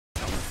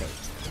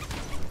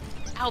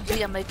I'll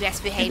be on my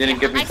best You behavior. didn't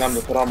give me time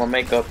to put on my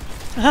makeup.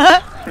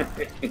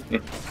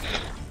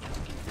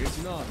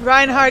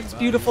 Reinhardt's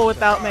beautiful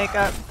without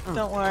makeup.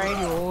 Don't worry.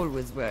 You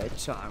always were a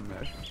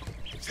charmer.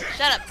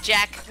 Shut up,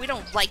 Jack. We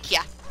don't like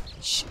ya.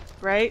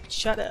 Right?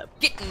 Shut up.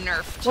 Get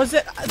nerfed. Was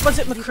it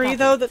McCree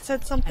though that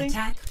said something?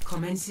 Attack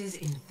commences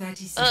in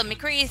 30 seconds.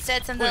 McCree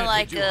said something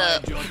like,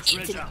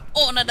 it's an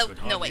honor to...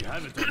 No, wait.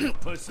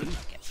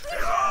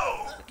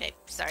 Okay,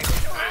 sorry.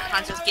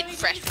 Hanzo's getting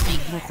fresh for me.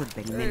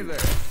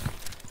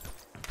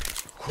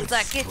 It's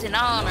like, it's an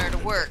honor to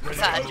work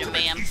beside you,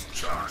 ma'am.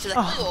 She's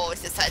like, oh,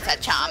 it's a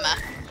charmer.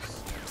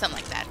 Something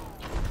like that.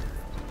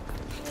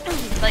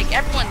 Like,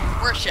 everyone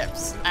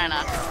worships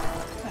Anna.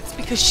 That's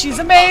because she's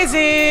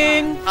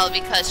amazing!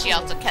 Probably because she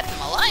also kept them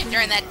alive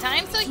during that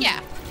time, so yeah.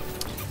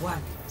 1.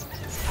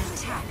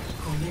 Attack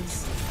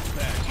commencing.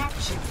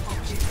 Capture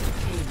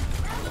objective aim.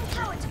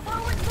 Oh, it's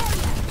forward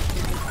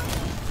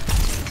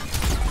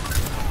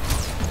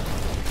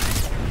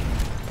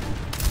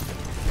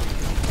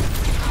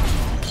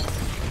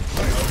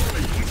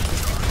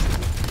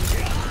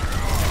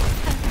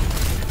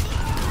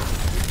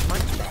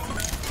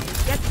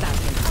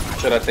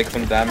Should I take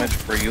some damage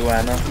for you,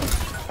 Anna?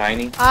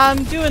 Tiny?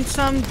 I'm doing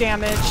some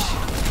damage.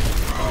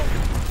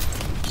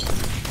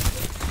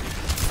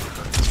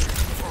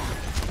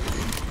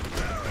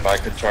 If I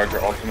could charge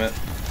your ultimate.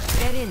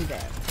 Get in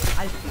there.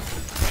 I'll fix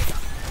it.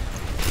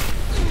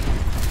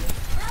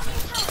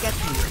 Get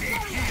me.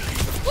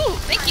 Ooh,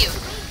 thank you.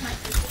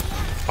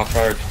 I'll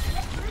charge.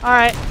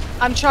 Alright,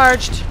 I'm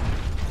charged.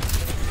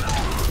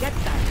 Get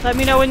that. Let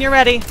me know when you're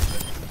ready.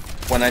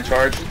 When I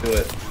charge, do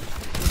it.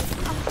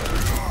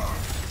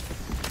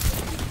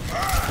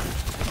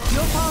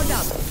 You're powered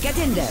up. Get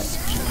in there.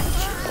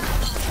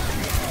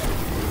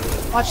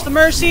 Watch the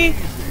mercy.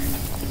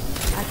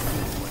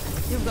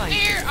 You're going.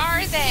 Where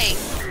are they?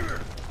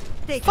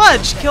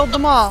 Fudge killed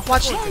them all.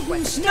 Watch.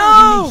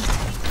 No!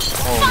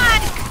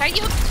 Fuck! Are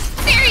you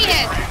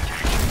serious?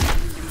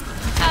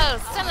 Oh,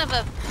 son of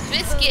a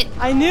biscuit.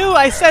 I knew.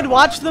 I said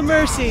watch the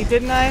mercy,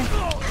 didn't I?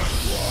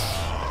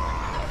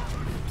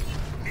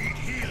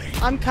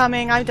 I'm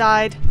coming. I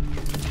died.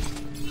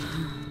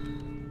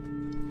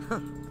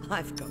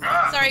 I've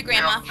got. Sorry,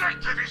 Grandma.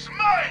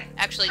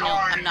 Actually, no,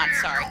 I'm not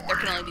sorry. There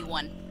can only be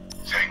one.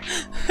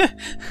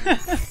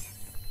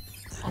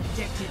 I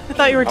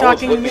thought you were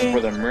talking I to was looking me. for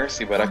the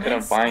mercy, but I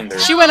couldn't find her.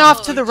 She went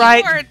off to the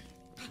right.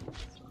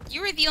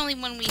 You were the only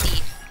one we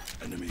need.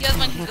 The other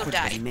one can go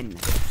die.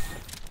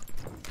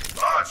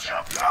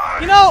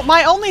 You know,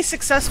 my only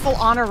successful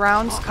honor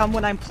rounds come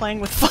when I'm playing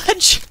with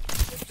Fudge.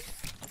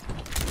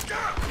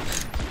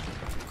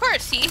 Of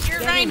course, he's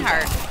your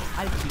Reinhardt.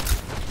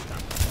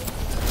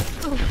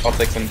 I'll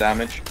take some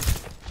damage.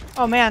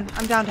 Oh man,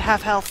 I'm down to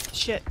half health.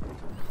 Shit.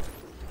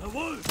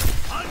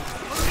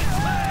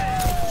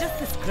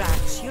 Just a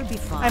scratch. You'll be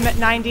fine. I'm at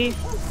 90.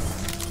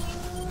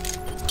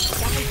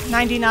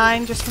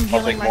 99 just from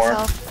healing take more.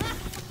 myself.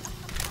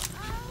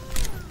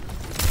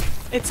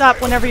 It's up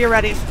whenever you're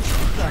ready.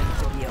 It's going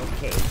to be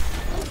okay.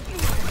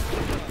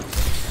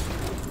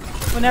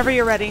 Whenever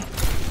you're ready.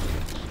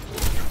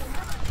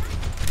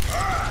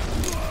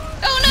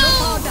 Oh no!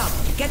 Powered up.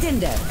 Get in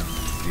there.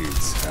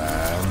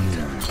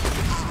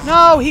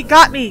 No, he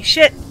got me.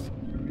 Shit.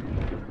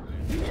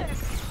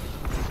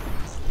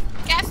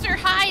 Gaster,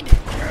 hide!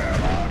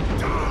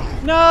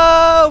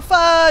 No,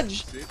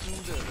 Fudge.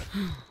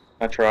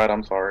 I tried,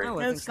 I'm sorry.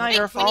 It's not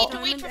your We fault. need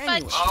to wait for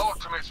Fudge.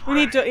 We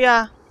need to,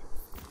 yeah.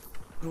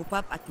 Group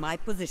up at my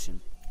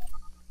position.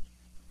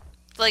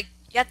 It's like,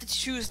 you have to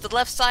choose the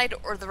left side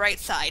or the right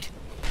side.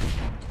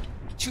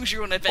 Choose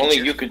your own adventure. Only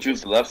you could choose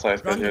the left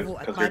side because you're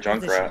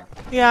Junkrat.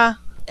 Yeah.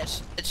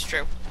 Yes, it's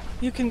true.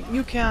 You can,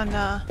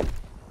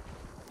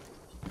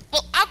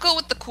 Well, I'll go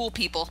with the cool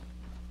people.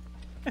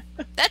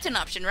 That's an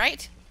option,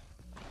 right?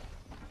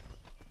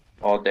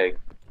 All day.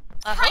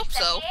 I hope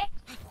so.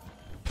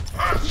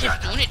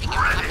 Just doing it to get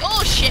rid.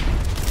 Oh shit!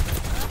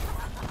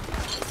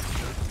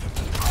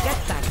 Get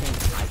back in the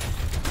fight.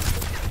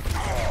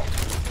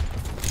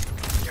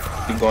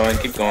 Keep going,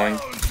 keep going.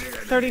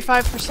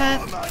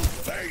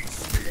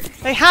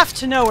 35%. They have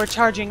to know we're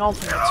charging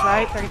ultimates,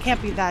 right? They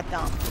can't be that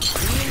dumb.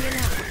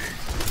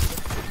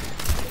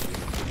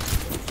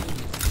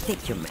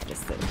 Take your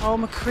medicine. Oh,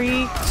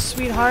 McCree,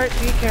 sweetheart,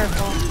 be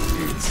careful.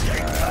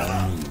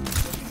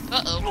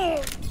 Uh-oh.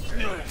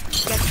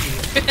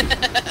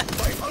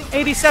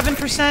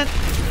 87%.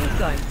 You're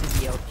going to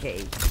be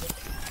okay.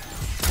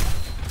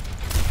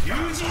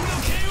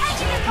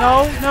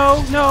 No,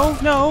 no, no,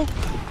 no.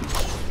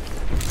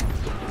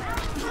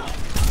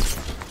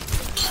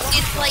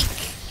 It's like...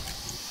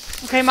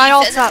 Okay, my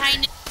ult's says up.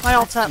 kind of- My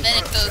ult's up. Then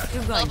it goes...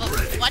 Oh,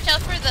 but watch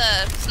out for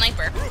the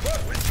sniper.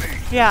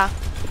 Yeah.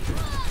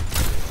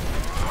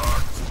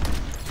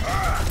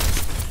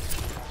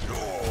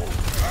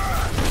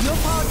 You're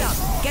powered up.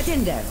 Get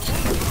in there.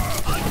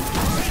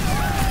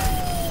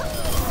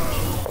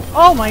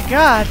 Oh my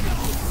god.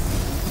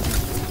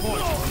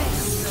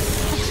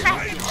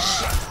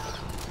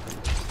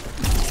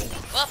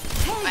 Well,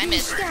 I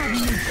missed.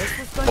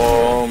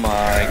 Oh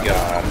my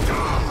god.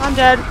 I'm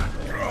dead.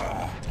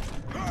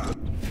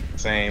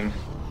 Same.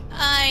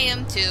 I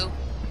am too.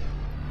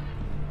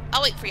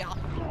 I'll wait for y'all.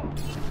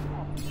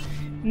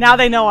 Now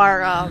they know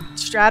our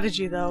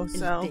strategy, though, It'll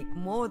so take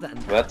more than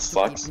That to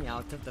sucks. keep me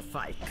out of the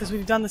fight. because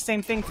we've done the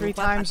same thing 3 Move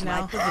up times at my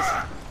now.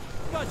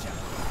 position.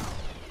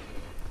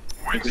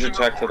 You should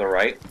check to the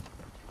right.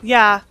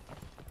 Yeah.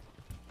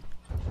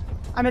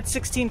 I'm at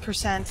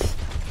 16%.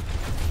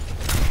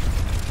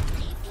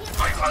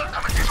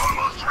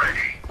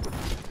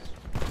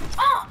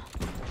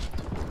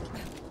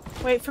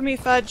 Wait for me,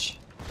 Fudge.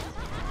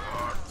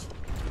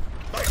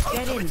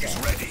 Get in there.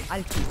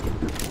 I'll keep it.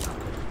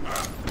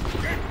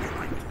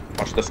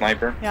 Watch the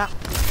sniper. Yeah.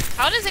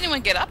 How does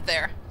anyone get up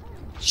there?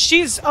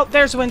 She's... Oh,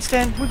 there's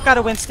Winston. We've got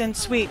a Winston.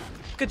 Sweet.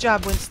 Good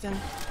job, Winston.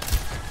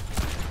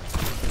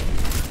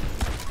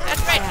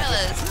 That's right,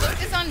 fellas.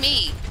 Focus on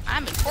me.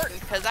 I'm important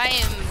because I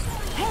am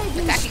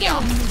attacking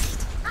y'all.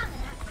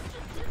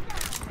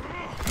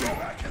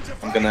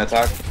 I'm gonna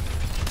attack.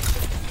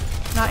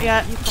 Not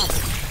yet.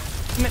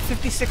 I'm at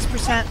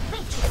 56%.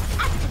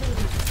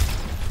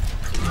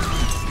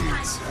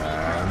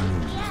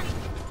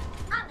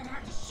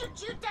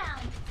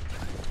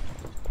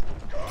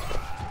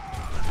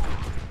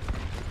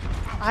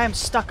 I am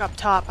stuck up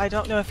top. I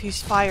don't know if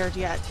he's fired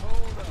yet.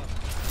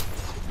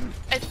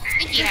 I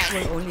think he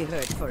has. Will only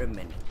hurt for a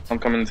minute. I'm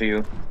coming to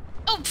you.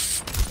 Oh,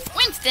 pff,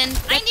 Winston,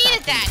 I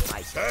needed that.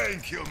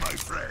 Thank you, my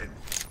friend.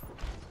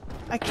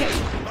 I can't...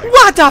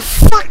 What the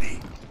fuck?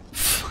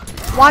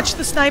 Watch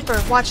the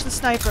sniper. Watch the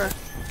sniper.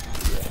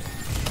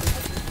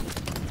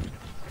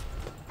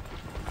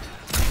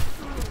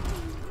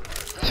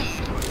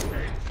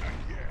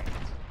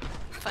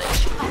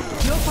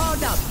 You're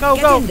powered up. Go,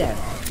 Get go. in there.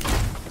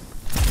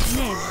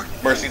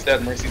 Mercy's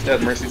dead, Mercy's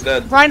dead, Mercy's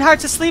dead.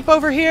 Reinhardt's asleep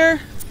over here.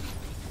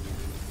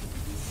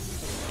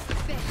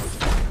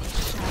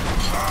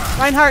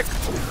 Reinhardt.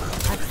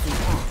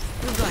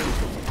 You're going.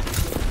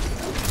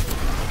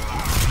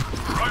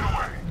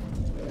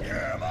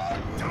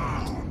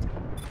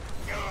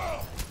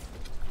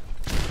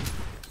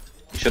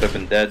 He should have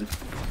been dead.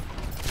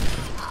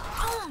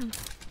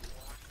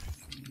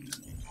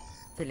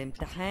 في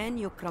الامتحان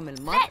يكرم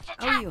المرء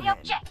أو يهان.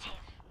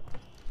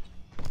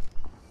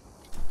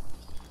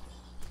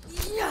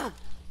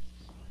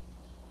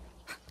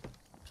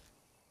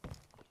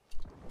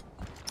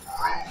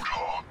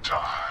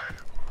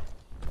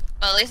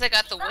 Well, at least I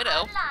got the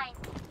widow.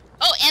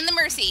 Oh, and the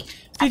mercy.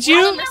 Did Yeah,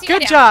 you? Mercy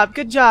Good down. job.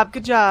 Good job.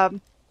 Good job.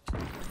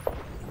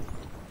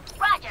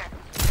 Roger.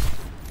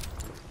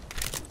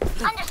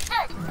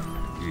 Understood.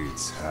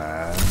 It's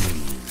happening.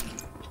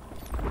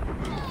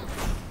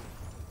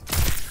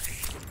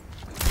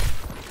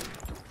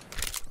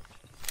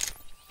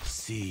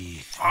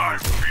 See, I'm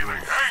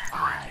feeling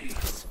angry.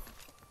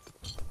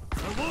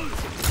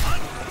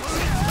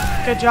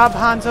 Good job,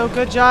 Hanzo.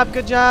 Good job.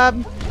 Good job.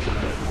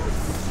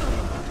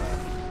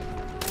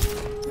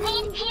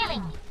 Need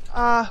healing.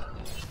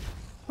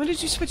 When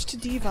did you switch to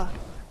D.Va?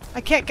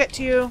 I can't get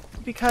to you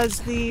because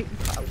the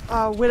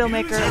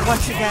Widowmaker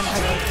once again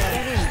has been Get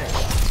dead. in there.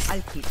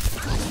 I'll keep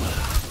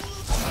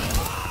it.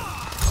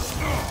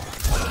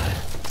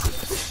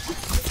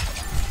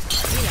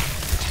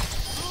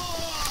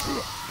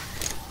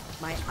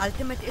 My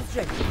ultimate is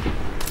ready.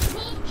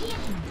 Need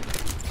healing.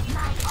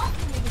 My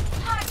ultimate is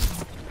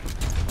charged.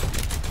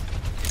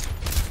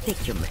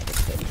 Take your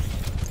medicine.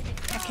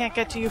 I can't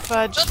get to you,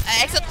 Fudge. Oh,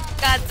 I actually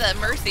got the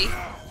mercy.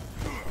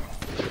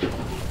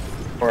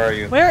 Where are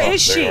you? Where Oh,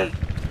 is there she? you are.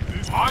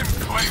 I'm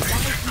claiming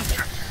this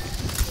objective.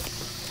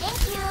 Thank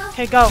you.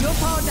 Okay, go. You're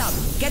powered up.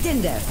 Get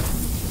in there.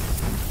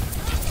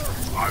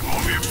 I'm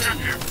on the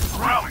objective.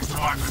 Rally to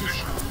my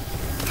position.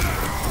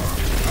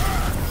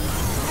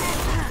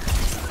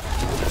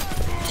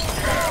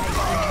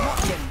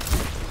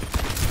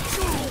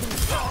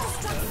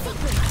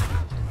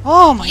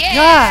 Oh my god.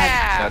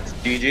 Yeah. That's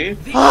GG.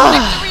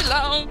 Victory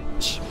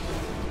launch.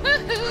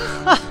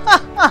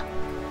 Woohoo.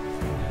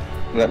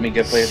 Let me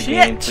get play the Shit.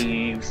 game,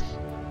 please.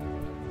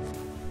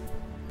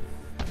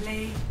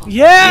 Play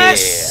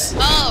Yes!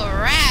 All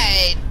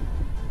right.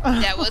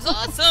 That was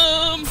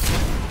awesome.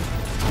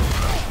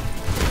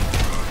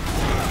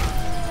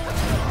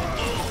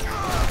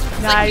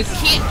 Nice.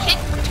 You can't hit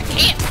what you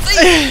can't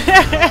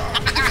see.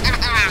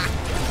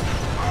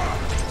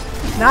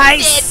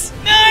 Nice!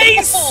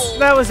 Nice! Oh.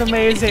 That was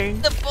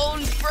amazing. The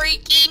bone's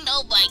breaking.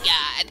 Oh my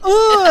god.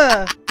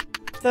 Ugh!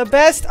 The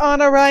best on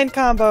a Rein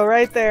combo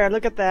right there.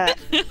 Look at that.